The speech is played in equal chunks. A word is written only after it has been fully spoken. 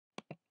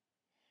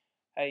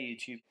Hey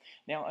YouTube.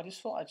 Now, I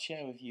just thought I'd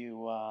share with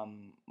you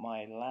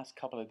my last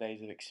couple of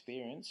days of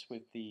experience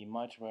with the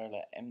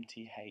Motorola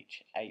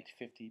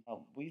MTH850.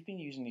 We've been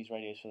using these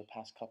radios for the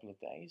past couple of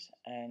days,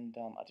 and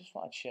I just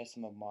thought I'd share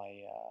some of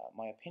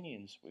my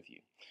opinions with you.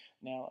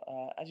 Now,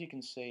 as you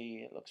can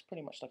see, it looks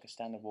pretty much like a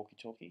standard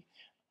walkie-talkie.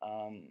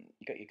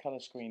 You got your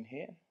color screen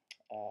here,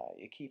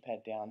 your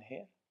keypad down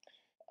here.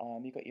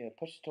 You got your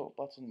push-to-talk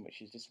button,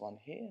 which is this one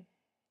here.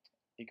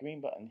 The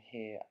green button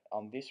here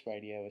on this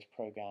radio is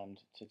programmed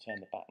to turn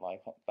the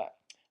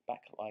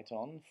backlight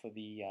on for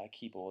the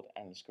keyboard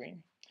and the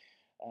screen.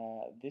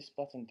 This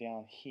button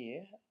down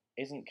here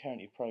isn't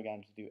currently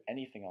programmed to do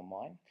anything on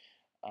mine,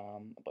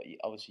 but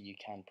obviously you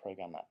can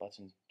program that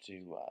button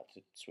to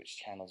switch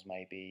channels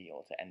maybe,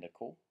 or to end a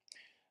call.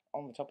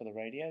 On the top of the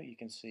radio, you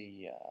can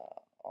see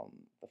on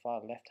the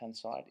far left hand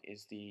side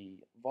is the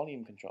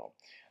volume control.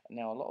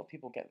 Now, a lot of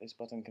people get this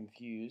button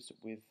confused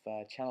with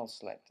channel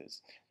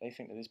selectors. They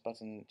think that this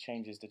button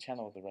changes the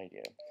channel of the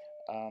radio.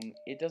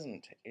 It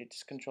doesn't. It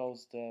just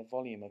controls the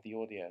volume of the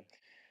audio.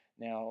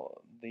 Now,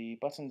 the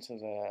button to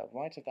the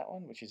right of that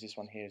one, which is this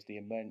one here, is the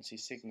emergency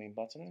signaling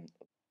button.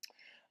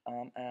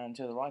 And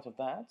to the right of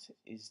that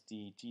is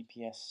the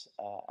GPS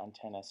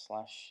antenna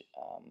slash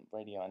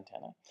radio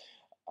antenna.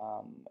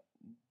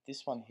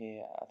 This one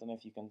here, I don't know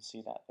if you can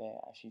see that there,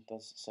 actually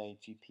does say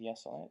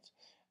GPS on it.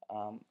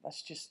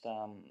 That's just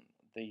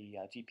the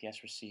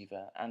GPS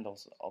receiver and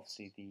also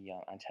obviously the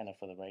antenna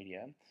for the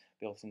radio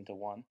built into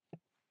one.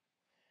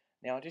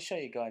 Now I'll just show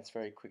you guys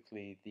very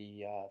quickly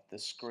the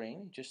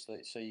screen, just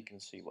so you can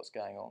see what's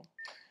going on.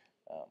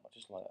 I'll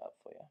just light it up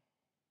for you.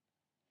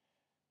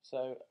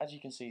 So as you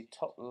can see,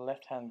 top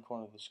left hand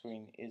corner of the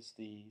screen is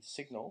the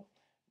signal.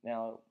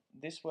 Now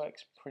this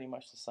works pretty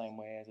much the same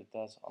way as it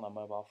does on a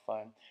mobile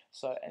phone.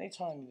 So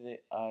anytime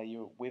that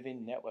you're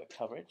within network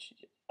coverage,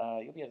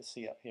 you'll be able to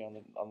see up here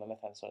on the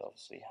left hand side,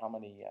 obviously, how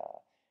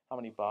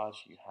many bars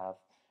you have.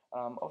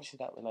 Obviously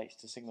that relates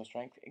to signal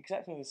strength,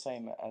 exactly the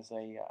same as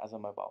a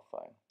mobile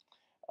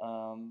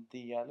phone.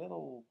 The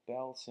little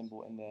bell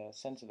symbol in the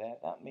center there,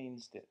 that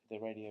means that the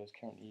radio is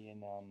currently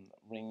in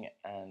ring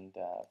and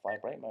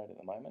vibrate mode at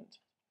the moment.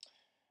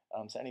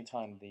 So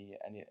anytime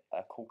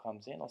a call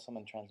comes in or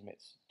someone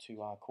transmits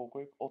to our call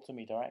group or to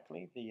me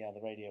directly, the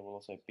radio will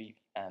also beep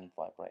and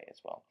vibrate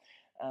as well.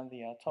 And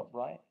the top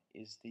right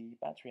is the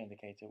battery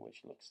indicator,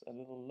 which looks a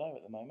little low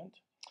at the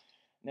moment.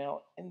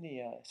 Now, in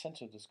the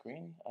center of the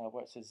screen,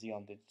 where it says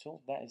Xeon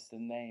Digital, that is the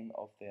name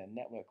of the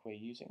network we're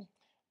using.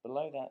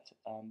 Below that,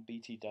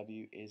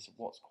 BTW is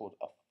what's called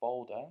a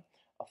folder.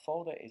 A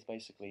folder is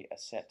basically a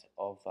set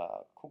of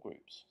call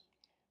groups.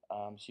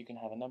 So you can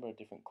have a number of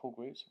different call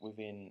groups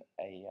within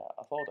a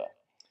folder.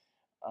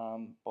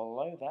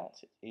 Below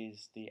that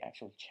is the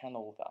actual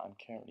channel that I'm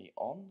currently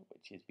on,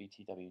 which is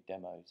BTW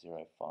Demo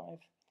 05.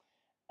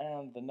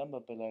 And the number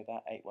below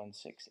that,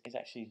 816, is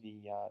actually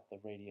the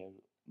radio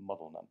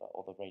model number,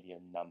 or the radio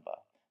number.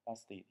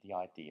 That's the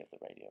ID of the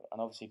radio.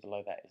 And obviously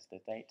below that is the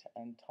date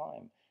and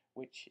time,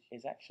 which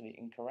is actually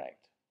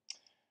incorrect.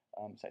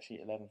 It's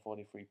actually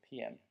 11:43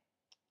 p.m.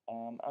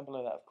 And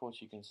below that, of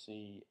course, you can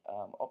see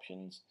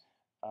options,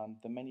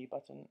 the menu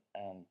button,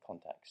 and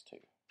contacts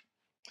too.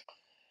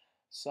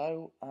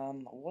 So,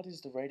 what is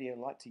the radio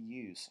like to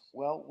use?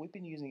 Well, we've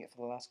been using it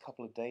for the last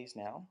couple of days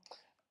now.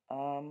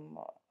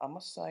 I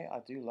must say I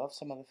do love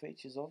some of the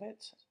features of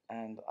it,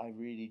 and I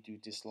really do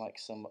dislike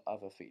some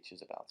other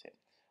features about it.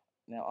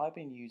 Now, I've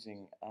been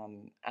using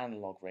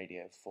analog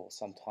radio for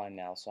some time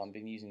now, so I've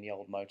been using the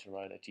old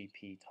Motorola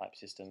GP type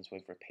systems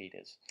with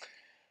repeaters.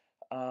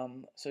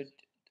 So,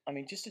 I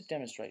mean, just to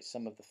demonstrate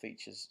some of the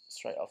features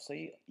straight off, so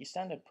your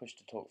standard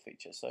push-to-talk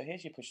feature. So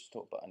here's your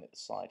push-to-talk button at the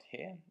side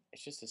here.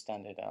 It's just a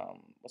standard,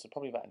 what's it,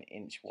 probably about an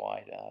inch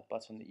wide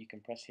button that you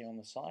can press here on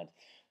the side.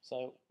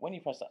 So when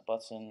you press that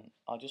button,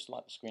 I'll just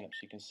light the screen up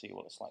so you can see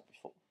what it's like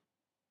before.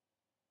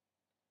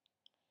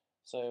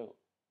 So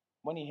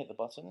when you hit the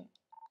button,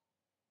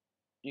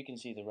 you can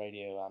see the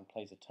radio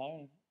plays a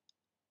tone,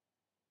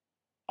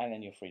 and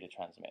then you're free to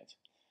transmit.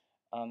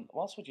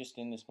 Whilst we're just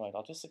in this mode,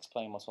 I'll just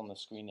explain what's on the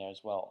screen there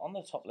as well. On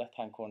the top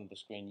left-hand corner of the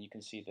screen, you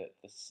can see that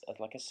this is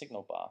like a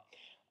signal bar.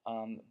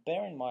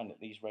 Bear in mind that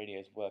these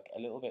radios work a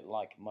little bit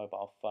like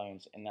mobile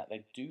phones in that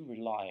they do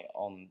rely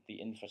on the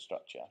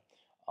infrastructure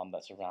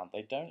that's around.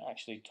 They don't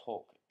actually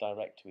talk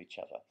direct to each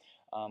other.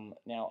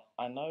 Now,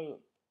 I know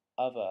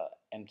other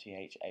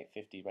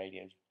MTH850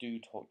 radios do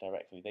talk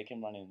directly. They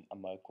can run in a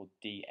mode called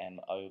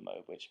DMO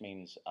mode, which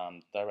means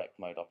direct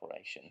mode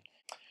operation.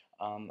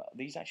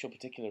 These actual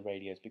particular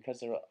radios, because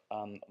they're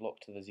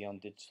locked to the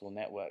Xeon Digital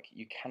network,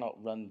 you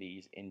cannot run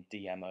these in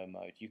DMO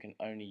mode. You can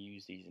only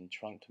use these in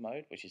trunked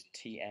mode, which is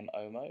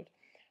TMO mode.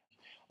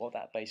 What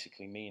that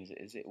basically means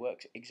is it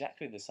works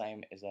exactly the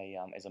same as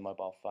a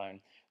mobile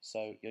phone.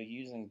 So you're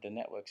using the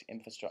network's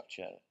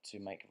infrastructure to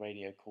make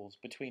radio calls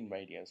between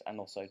radios and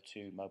also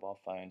to mobile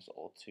phones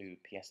or to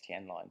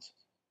PSTN lines.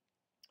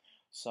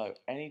 So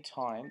any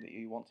time that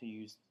you want to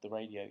use the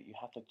radio, you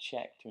have to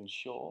check to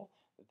ensure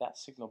that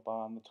signal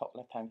bar in the top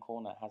left hand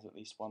corner has at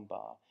least one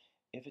bar.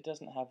 If it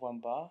doesn't have one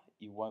bar,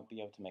 you won't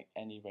be able to make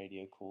any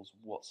radio calls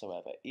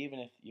whatsoever. Even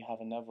if you have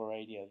another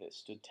radio that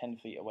stood 10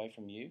 feet away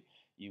from you,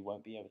 you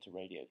won't be able to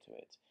radio to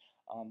it.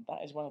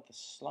 That is one of the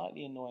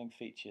slightly annoying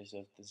features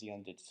of the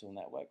Xeon Digital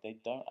Network. They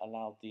don't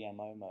allow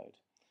DMO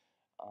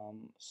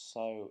mode.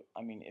 So,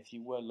 I mean, if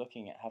you were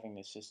looking at having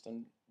this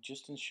system,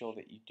 just ensure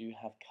that you do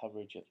have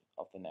coverage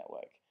of the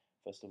network,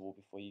 first of all,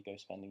 before you go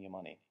spending your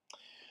money.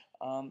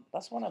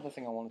 That's one other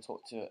thing I want to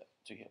talk to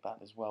you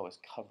about as well, is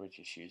coverage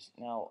issues.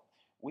 Now,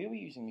 we were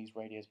using these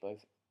radios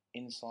both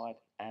inside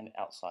and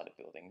outside of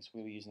buildings.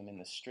 We were using them in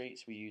the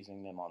streets, we were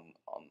using them on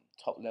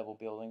top level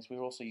buildings, we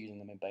were also using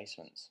them in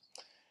basements.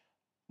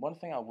 One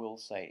thing I will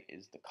say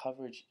is the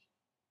coverage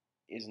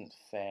isn't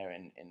fair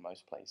in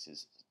most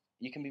places.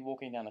 You can be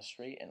walking down a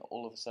street and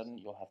all of a sudden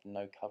you'll have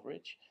no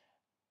coverage,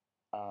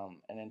 and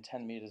then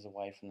 10 meters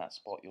away from that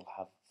spot you'll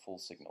have full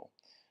signal.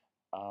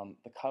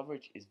 The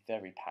coverage is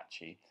very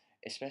patchy,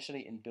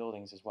 especially in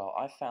buildings as well.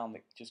 I found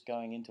that just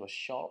going into a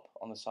shop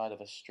on the side of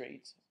a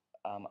street,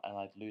 and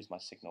I'd lose my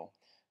signal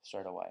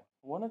straight away.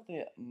 One of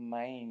the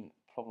main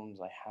problems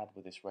I had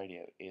with this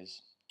radio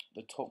is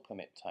the talk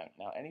permit tone.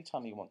 Now,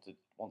 anytime you want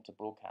to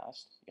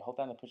broadcast, you hold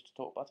down the push to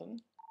talk button,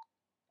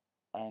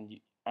 and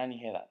you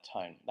hear that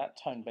tone. That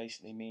tone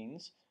basically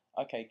means,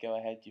 okay, go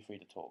ahead, you're free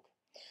to talk.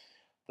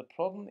 The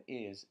problem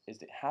is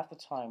that half the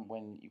time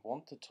when you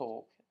want to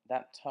talk,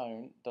 that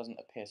tone doesn't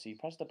appear. So you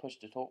press the push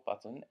to talk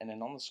button, and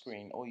then on the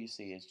screen, all you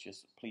see is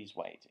just please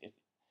wait.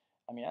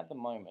 I mean, at the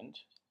moment,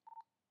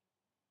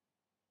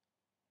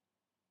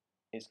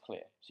 it's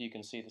clear. So you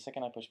can see the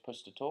second I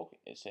push to talk,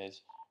 it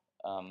says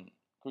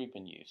group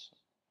in use,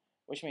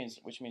 which means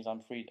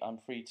I'm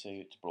free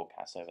to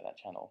broadcast over that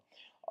channel.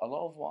 A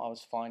lot of what I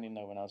was finding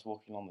though when I was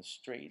walking on the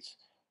streets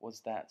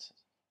was that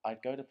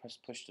I'd go to press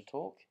push to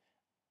talk,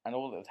 and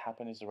all that would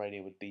happen is the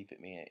radio would beep at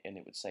me and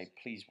it would say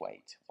please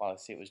wait while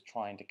it was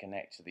trying to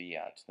connect to the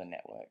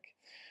network.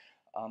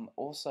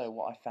 Also,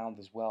 what I found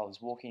as well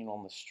is walking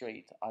on the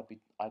street,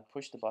 I'd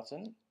push the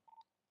button,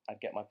 I'd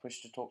get my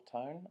push to talk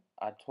tone,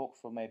 I'd talk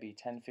for maybe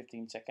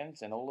 10-15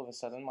 seconds, and all of a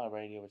sudden my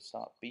radio would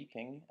start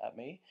beeping at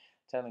me,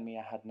 telling me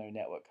I had no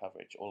network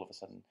coverage all of a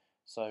sudden.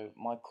 So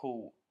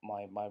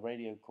my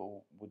radio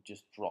call would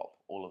just drop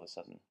all of a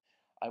sudden.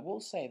 I will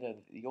say that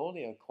the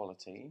audio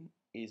quality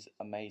is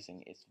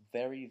amazing. It's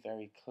very,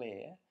 very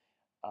clear.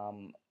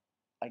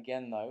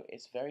 Again though,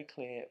 it's very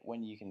clear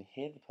when you can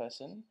hear the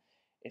person.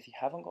 If you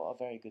haven't got a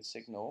very good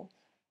signal,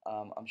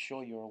 I'm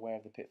sure you're aware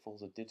of the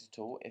pitfalls of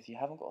digital. If you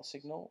haven't got a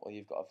signal or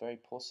you've got a very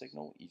poor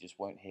signal, you just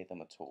won't hear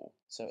them at all.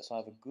 So it's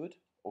either good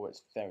or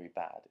it's very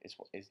bad.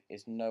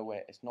 It's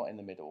nowhere, it's not in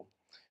the middle.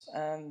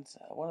 And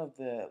one of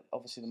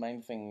obviously the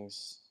main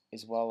things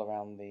as well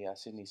around the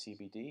Sydney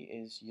CBD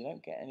is you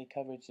don't get any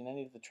coverage in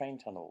any of the train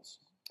tunnels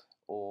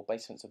or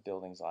basements of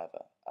buildings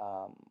either,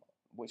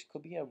 which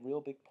could be a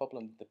real big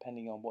problem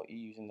depending on what you're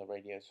using the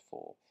radios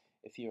for.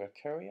 If you're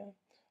a courier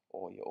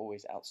or you're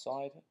always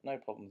outside, no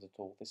problems at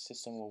all. This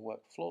system will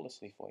work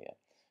flawlessly for you.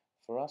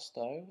 For us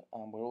though,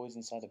 we're always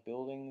inside of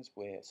buildings,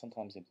 we're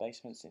sometimes in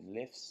basements, in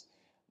lifts.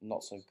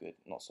 Not so good,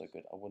 not so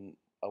good. I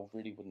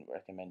really wouldn't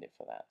recommend it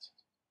for that.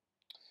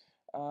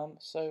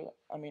 So,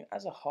 I mean,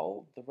 as a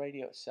whole, the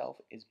radio itself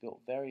is built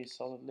very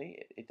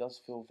solidly. It does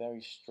feel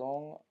very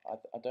strong.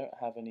 I don't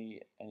have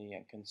any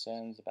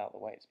concerns about the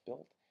way it's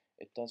built.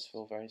 It does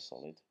feel very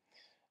solid.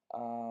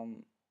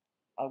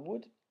 I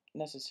would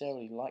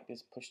necessarily like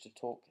this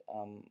push-to-talk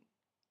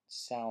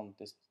sound,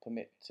 this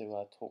permit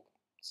to talk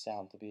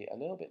sound to be a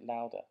little bit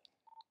louder.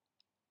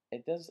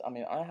 It does, I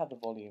mean, I have the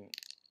volume,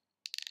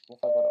 what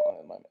have I got it on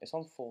at the moment? It's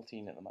on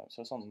 14 at the moment,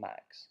 so it's on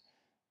max.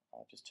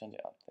 I'll just turn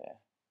it up there.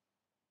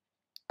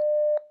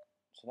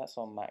 So that's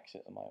on max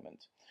at the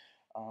moment.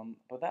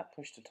 But that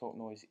push-to-talk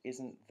noise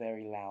isn't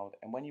very loud,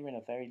 and when you're in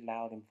a very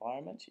loud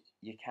environment,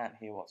 you can't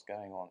hear what's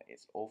going on.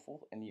 It's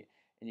awful, and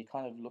you're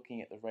kind of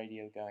looking at the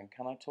radio going,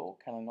 can I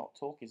talk? Can I not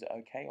talk? Is it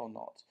okay or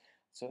not?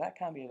 So that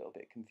can be a little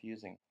bit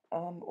confusing.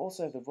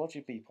 Also, the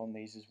Roger beep on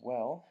these as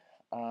well.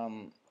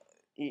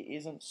 It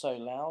isn't so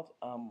loud.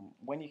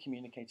 When you're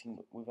communicating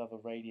with other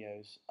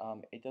radios,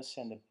 it does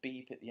send a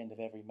beep at the end of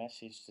every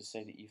message to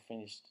say that you've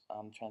finished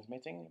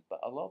transmitting, but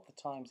a lot of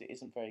the times it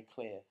isn't very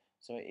clear,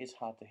 so it is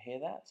hard to hear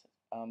that.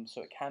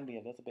 So it can be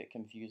a little bit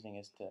confusing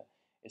as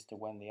to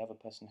when the other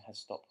person has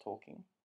stopped talking.